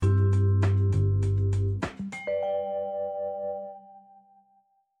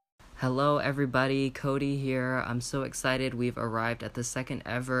Hello, everybody. Cody here. I'm so excited. We've arrived at the second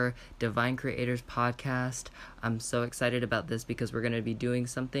ever Divine Creators podcast. I'm so excited about this because we're going to be doing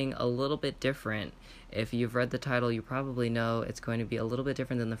something a little bit different. If you've read the title, you probably know it's going to be a little bit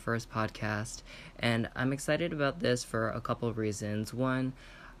different than the first podcast. And I'm excited about this for a couple of reasons. One,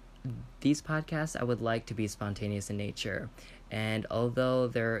 these podcasts I would like to be spontaneous in nature. And although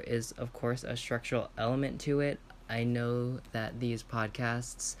there is, of course, a structural element to it, I know that these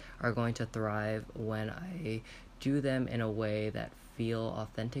podcasts are going to thrive when I do them in a way that feel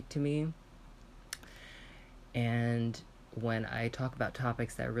authentic to me, and when I talk about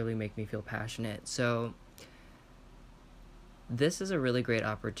topics that really make me feel passionate. So this is a really great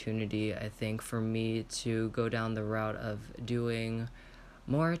opportunity, I think, for me to go down the route of doing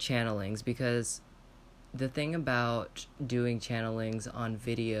more channelings, because the thing about doing channelings on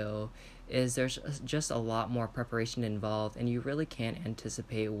video is there's just a lot more preparation involved, and you really can't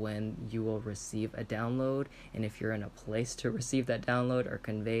anticipate when you will receive a download, and if you're in a place to receive that download or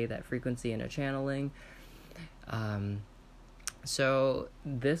convey that frequency in a channeling. So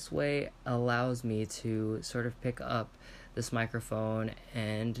this way allows me to sort of pick up this microphone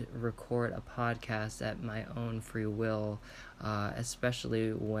and record a podcast at my own free will,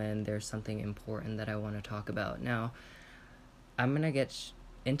 especially when there's something important that I want to talk about. Now, I'm going to get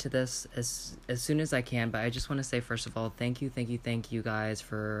into this as soon as I can, but I just want to say, first of all, thank you guys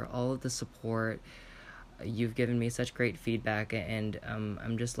for all of the support. You've given me such great feedback, and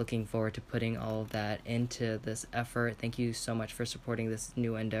I'm just looking forward to putting all of that into this effort. Thank you so much for supporting this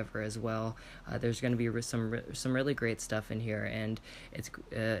new endeavor as well. There's going to be some really great stuff in here, and it's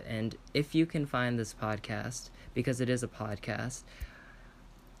and if you can find this podcast, because it is a podcast,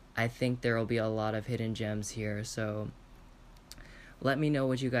 I think there will be a lot of hidden gems here. So let me know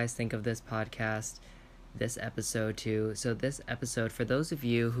what you guys think of this podcast, this episode too. So this episode, for those of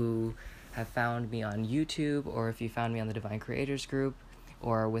you who have found me on YouTube, or if you found me on the Divine Creators group,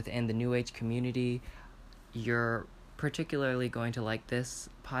 or within the New Age community, you're particularly going to like this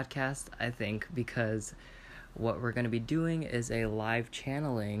podcast, I think, because what we're going to be doing is a live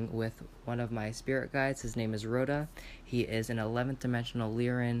channeling with one of my spirit guides. His name is Rhoda. He is an 11th dimensional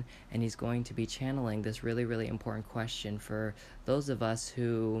Lyran, and he's going to be channeling this really, really important question for those of us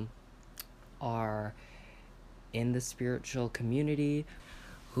who are in the spiritual community,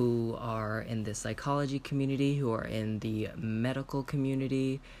 who are in the psychology community, who are in the medical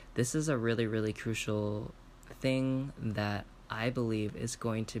community. This is a really, really crucial thing that I believe is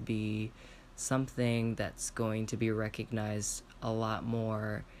going to be something that's going to be recognized a lot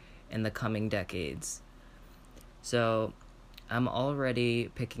more in the coming decades. So I'm already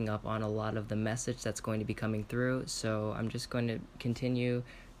picking up on a lot of the message that's going to be coming through, so I'm just going to continue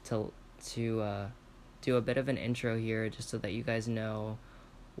to do a bit of an intro here, just so that you guys know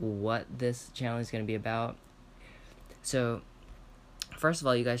what this channel is going to be about. So first of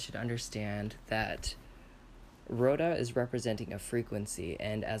all, you guys should understand that Rhoda is representing a frequency,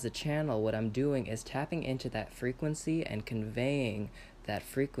 and as a channel, what I'm doing is tapping into that frequency and conveying that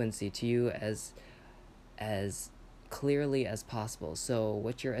frequency to you as clearly as possible. So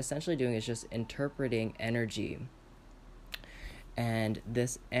what you're essentially doing is just interpreting energy, and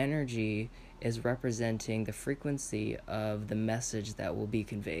this energy is representing the frequency of the message that will be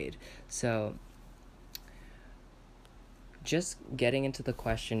conveyed. So just getting into the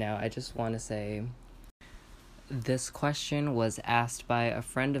question now, I just want to say this question was asked by a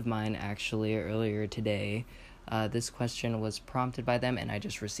friend of mine actually earlier today. This question was prompted by them, and I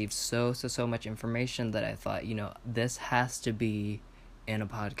just received so much information that I thought, this has to be in a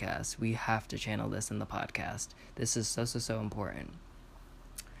podcast. We have to channel this in the podcast. This is so important.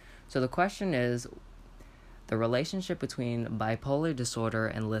 So the question is the relationship between bipolar disorder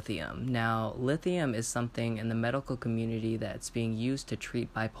and lithium. Now, lithium is something in the medical community that's being used to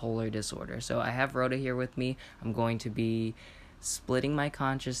treat bipolar disorder. So I have Rhoda here with me. I'm going to be splitting my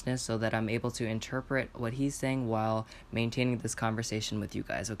consciousness so that I'm able to interpret what he's saying while maintaining this conversation with you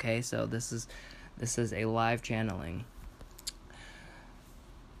guys, okay? So this is a live channeling.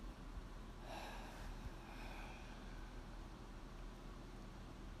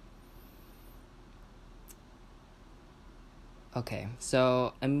 Okay,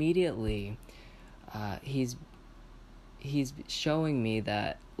 so immediately, he's showing me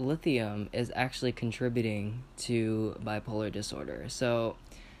that lithium is actually contributing to bipolar disorder. So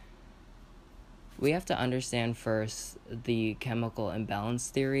we have to understand first the chemical imbalance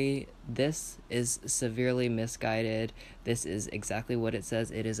theory. This is severely misguided. This is exactly what it says.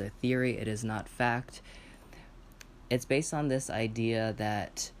 It is a theory. It is not fact. It's based on this idea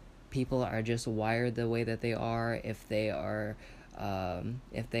that people are just wired the way that they are. If they are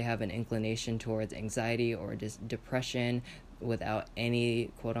if they have an inclination towards anxiety or depression without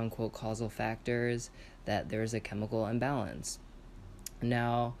any quote-unquote causal factors, that there's a chemical imbalance.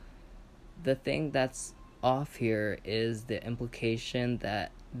 Now, the thing that's off here is the implication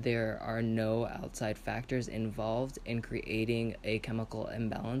that there are no outside factors involved in creating a chemical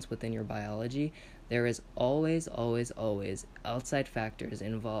imbalance within your biology. There is always outside factors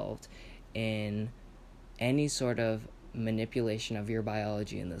involved in any sort of manipulation of your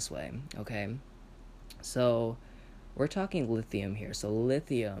biology in this way, okay? So we're talking lithium here. So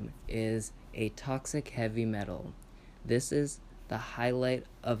lithium is a toxic heavy metal. This is the highlight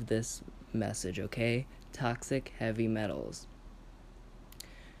of this message, okay? Toxic heavy metals.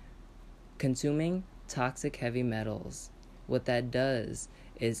 Consuming toxic heavy metals, what that does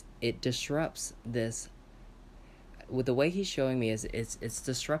is it disrupts this. With the way he's showing me is it's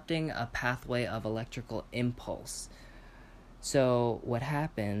disrupting a pathway of electrical impulse. So what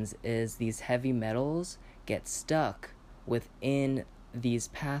happens is these heavy metals get stuck within these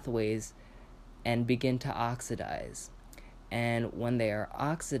pathways and begin to oxidize. And when they are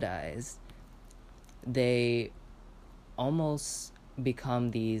oxidized, they almost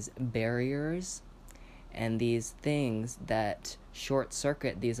become these barriers and these things that short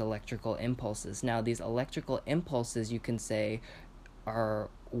circuit these electrical impulses. Now, these electrical impulses, you can say, are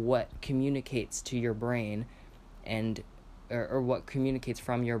what communicates to your brain and or what communicates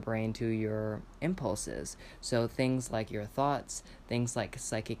from your brain to your impulses. So things like your thoughts, things like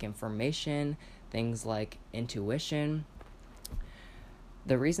psychic information, things like intuition.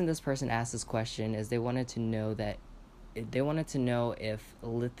 The reason this person asked this question is they wanted to know if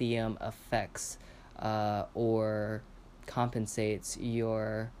lithium affects or compensates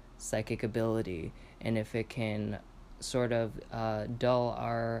your psychic ability, and if it can sort of dull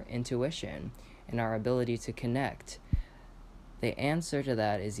our intuition and our ability to connect. The answer to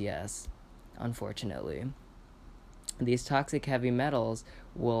that is yes, unfortunately. These toxic heavy metals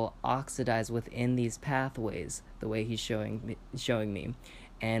will oxidize within these pathways, the way he's showing me.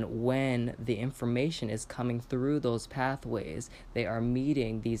 And when the information is coming through those pathways, they are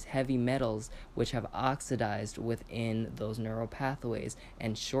meeting these heavy metals which have oxidized within those neural pathways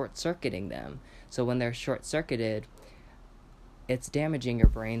and short-circuiting them. So when they're short-circuited, it's damaging your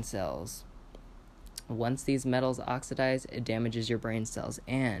brain cells. Once these metals oxidize, it damages your brain cells.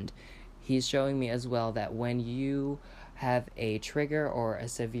 And he's showing me as well that when you have a trigger or a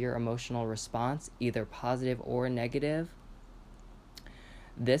severe emotional response, either positive or negative,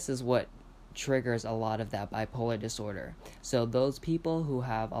 this is what triggers a lot of that bipolar disorder. So those people who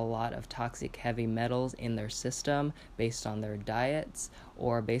have a lot of toxic heavy metals in their system based on their diets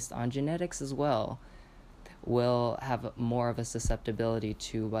or based on genetics as well will have more of a susceptibility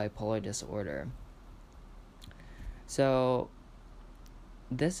to bipolar disorder. So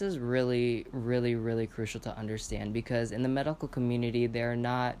this is really, really, really crucial to understand, because in the medical community, they're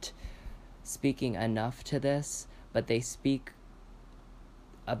not speaking enough to this, but they speak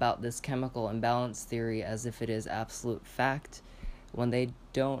about this chemical imbalance theory as if it is absolute fact when they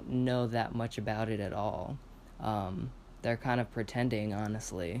don't know that much about it at all. They're kind of pretending,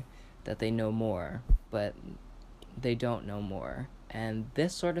 honestly, that they know more, but they don't know more. And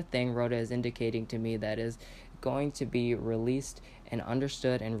this sort of thing, Rhoda is indicating to me that is going to be released and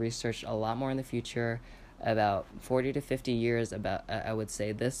understood and researched a lot more in the future. About 40 to 50 years, I would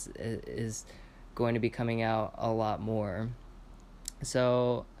say this is going to be coming out a lot more.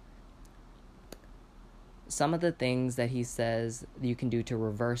 So some of the things that he says you can do to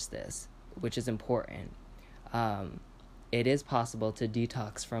reverse this, which is important. It is possible to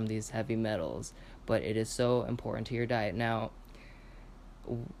detox from these heavy metals, but it is so important to your diet. Now,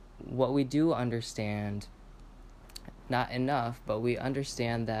 what we do understand, not enough, but we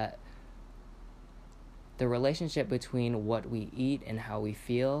understand that the relationship between what we eat and how we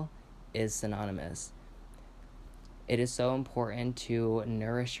feel is synonymous. It is so important to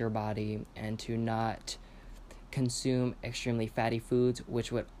nourish your body and to not consume extremely fatty foods,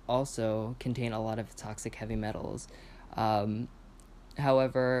 which would also contain a lot of toxic heavy metals.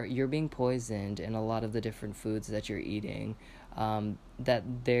 However, you're being poisoned in a lot of the different foods that you're eating, that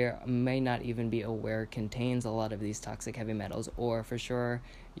there may not even be aware contains a lot of these toxic heavy metals, or for sure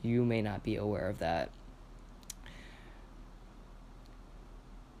you may not be aware of that.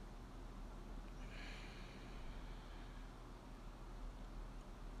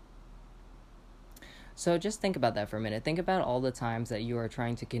 So just think about that for a minute. Think about all the times that you are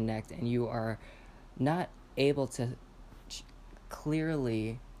trying to connect and you are not able to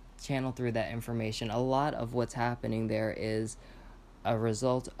clearly channel through that information. A lot of what's happening there is a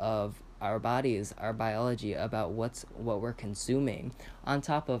result of our bodies, our biology, about what we're consuming, on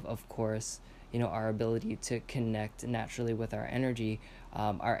top of course, our ability to connect naturally with our energy.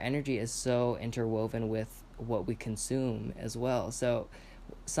 Our energy is so interwoven with what we consume as well. So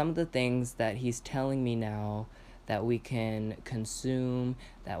some of the things that he's telling me now that we can consume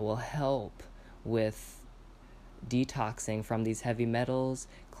that will help with detoxing from these heavy metals,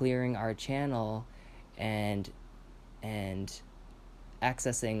 clearing our channel, and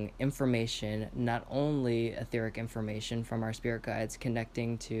accessing information, not only etheric information from our spirit guides,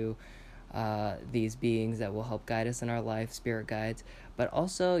 connecting to these beings that will help guide us in our life, spirit guides, but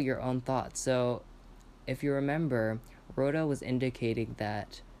also your own thoughts. So if you remember, Rhoda was indicating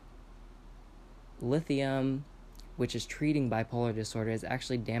that lithium, which is treating bipolar disorder, is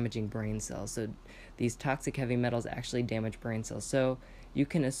actually damaging brain cells. So these toxic heavy metals actually damage brain cells. So you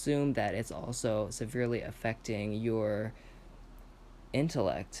can assume that it's also severely affecting your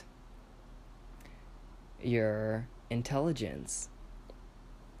intellect, your intelligence.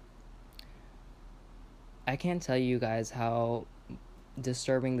 I can't tell you guys how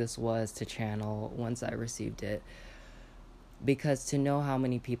disturbing this was to channel once I received it, because to know how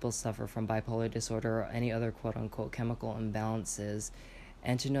many people suffer from bipolar disorder or any other quote-unquote chemical imbalances,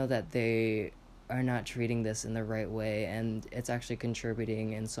 and to know that they are not treating this in the right way, and it's actually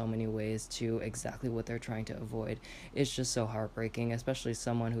contributing in so many ways to exactly what they're trying to avoid, it's just so heartbreaking, especially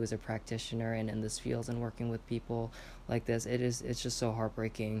someone who is a practitioner and in this field and working with people like this. It's just so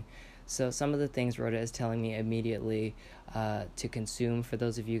heartbreaking. So some of the things Rhoda is telling me immediately to consume, for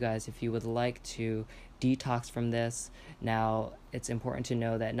those of you guys, if you would like to detox from this. Now, it's important to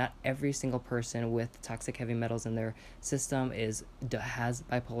know that not every single person with toxic heavy metals in their system has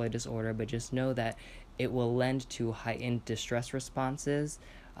bipolar disorder, but just know that it will lend to heightened distress responses,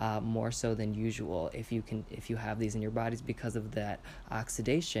 more so than usual if you have these in your bodies, because of that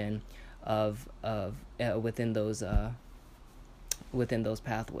oxidation of within those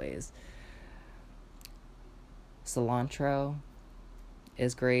pathways. Cilantro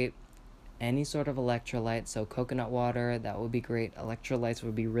is great. Any sort of electrolyte, so coconut water, that would be great. Electrolytes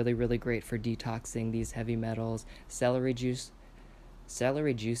would be really, really great for detoxing these heavy metals. Celery juicing,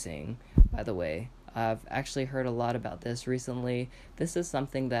 by the way. I've actually heard a lot about this recently. This is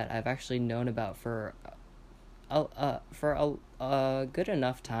something that I've actually known about for a good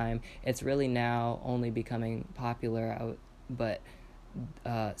enough time. It's really now only becoming popular, but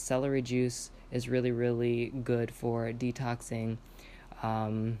celery juice is really, really good for detoxing.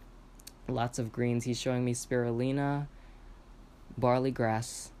 Lots of greens. He's showing me spirulina, barley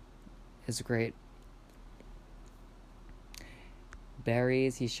grass is great.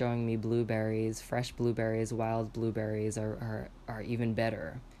 Berries, he's showing me blueberries, fresh blueberries, wild blueberries are even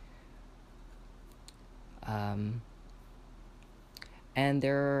better. And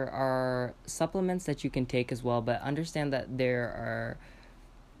there are supplements that you can take as well, but understand that there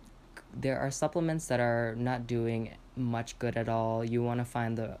are supplements that are not doing much good at all. You want to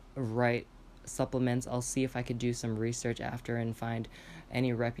find the right supplements. I'll see if I could do some research after and find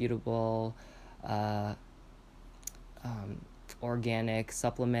any reputable organic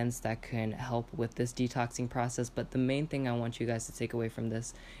supplements that can help with this detoxing process. But the main thing I want you guys to take away from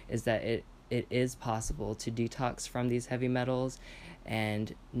this is that it is possible to detox from these heavy metals.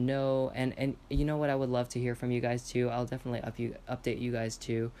 And you know what I would love to hear from you guys too. I'll definitely update you guys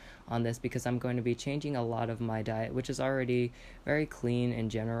too on this, because I'm going to be changing a lot of my diet, which is already very clean in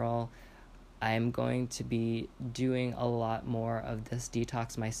general. I'm going to be doing a lot more of this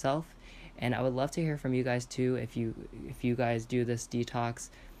detox myself, and I would love to hear from you guys too. If you guys do this detox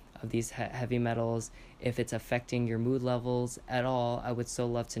of these heavy metals, if it's affecting your mood levels at all, I would so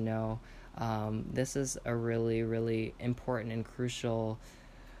love to know. This is a really, really important and crucial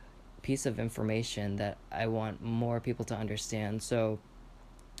piece of information that I want more people to understand. So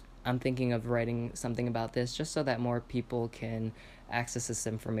I'm thinking of writing something about this just so that more people can access this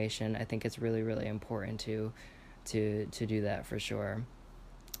information. I think it's really, really important to do that for sure.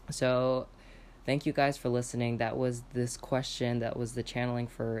 So thank you guys for listening. That was this question. That was the channeling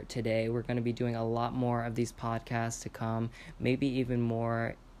for today. We're going to be doing a lot more of these podcasts to come, maybe even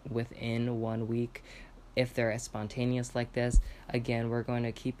more within 1 week if they're as spontaneous like this. Again, we're going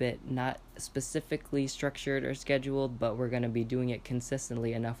to keep it not specifically structured or scheduled, but we're going to be doing it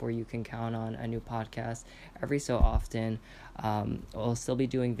consistently enough where you can count on a new podcast every so often. We'll still be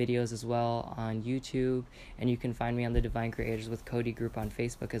doing videos as well on YouTube, and you can find me on the Divine Creators with Cody group on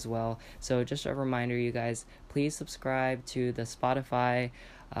Facebook as well. So just a reminder, you guys, please subscribe to the Spotify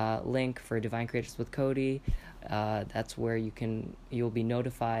link for Divine Creators with Cody. That's where you'll be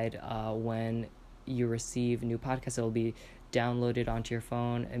notified when you receive new podcasts. It will be downloaded onto your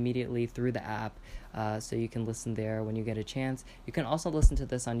phone immediately through the app, so you can listen there when you get a chance. You can also listen to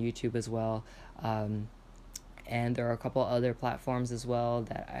this on YouTube as well. And there are a couple other platforms as well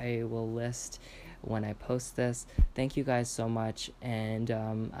that I will list when I post this. Thank you guys so much, and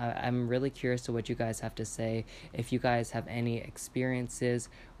I'm really curious to what you guys have to say. If you guys have any experiences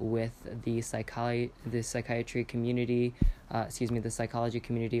with the psychiatry community, the psychology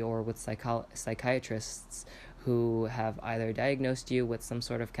community, or with psychiatrists who have either diagnosed you with some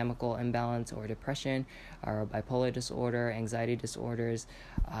sort of chemical imbalance or depression or bipolar disorder, anxiety disorders,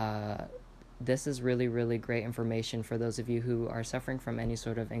 this is really, really great information for those of you who are suffering from any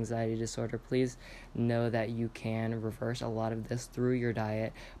sort of anxiety disorder. Please know that you can reverse a lot of this through your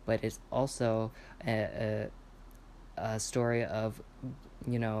diet, but it's also a story of,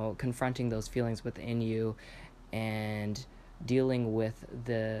 confronting those feelings within you and dealing with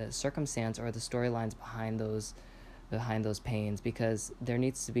the circumstance or the storylines behind those pains, because there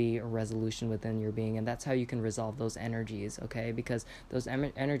needs to be a resolution within your being, and that's how you can resolve those energies, okay? Because those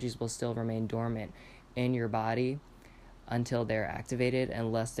energies will still remain dormant in your body until they're activated,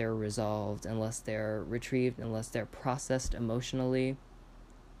 unless they're resolved, unless they're retrieved, unless they're processed emotionally.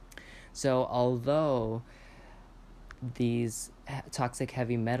 So although these toxic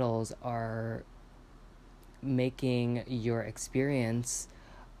heavy metals are making your experience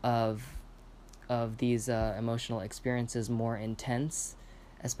of these emotional experiences more intense,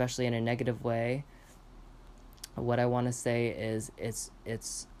 especially in a negative way, what I want to say is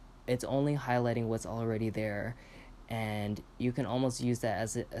it's only highlighting what's already there, and you can almost use that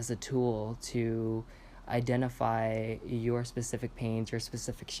as a tool to identify your specific pains, your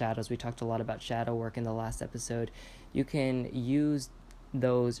specific shadows. We talked a lot about shadow work in the last episode. You can use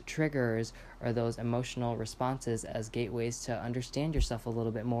those triggers or those emotional responses as gateways to understand yourself a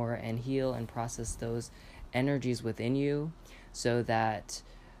little bit more and heal and process those energies within you, so that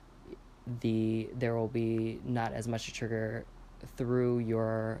there will be not as much a trigger through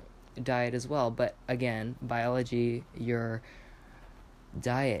your diet as well. But again, biology, your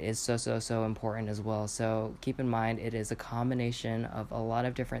diet is so important as well. So keep in mind, it is a combination of a lot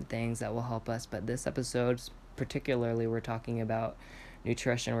of different things that will help us. But this episode particularly, we're talking about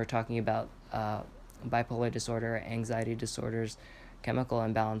nutrition. We're talking about bipolar disorder, anxiety disorders, chemical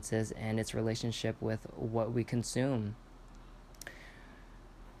imbalances, and its relationship with what we consume.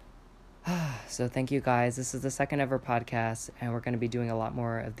 So thank you guys. This is the second ever podcast, and we're going to be doing a lot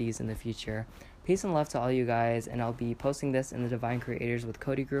more of these in the future. Peace and love to all you guys, and I'll be posting this in the Divine Creators with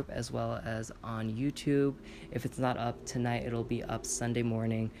Cody group as well as on YouTube. If it's not up tonight, it'll be up Sunday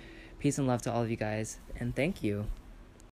morning. Peace and love to all of you guys, and thank you.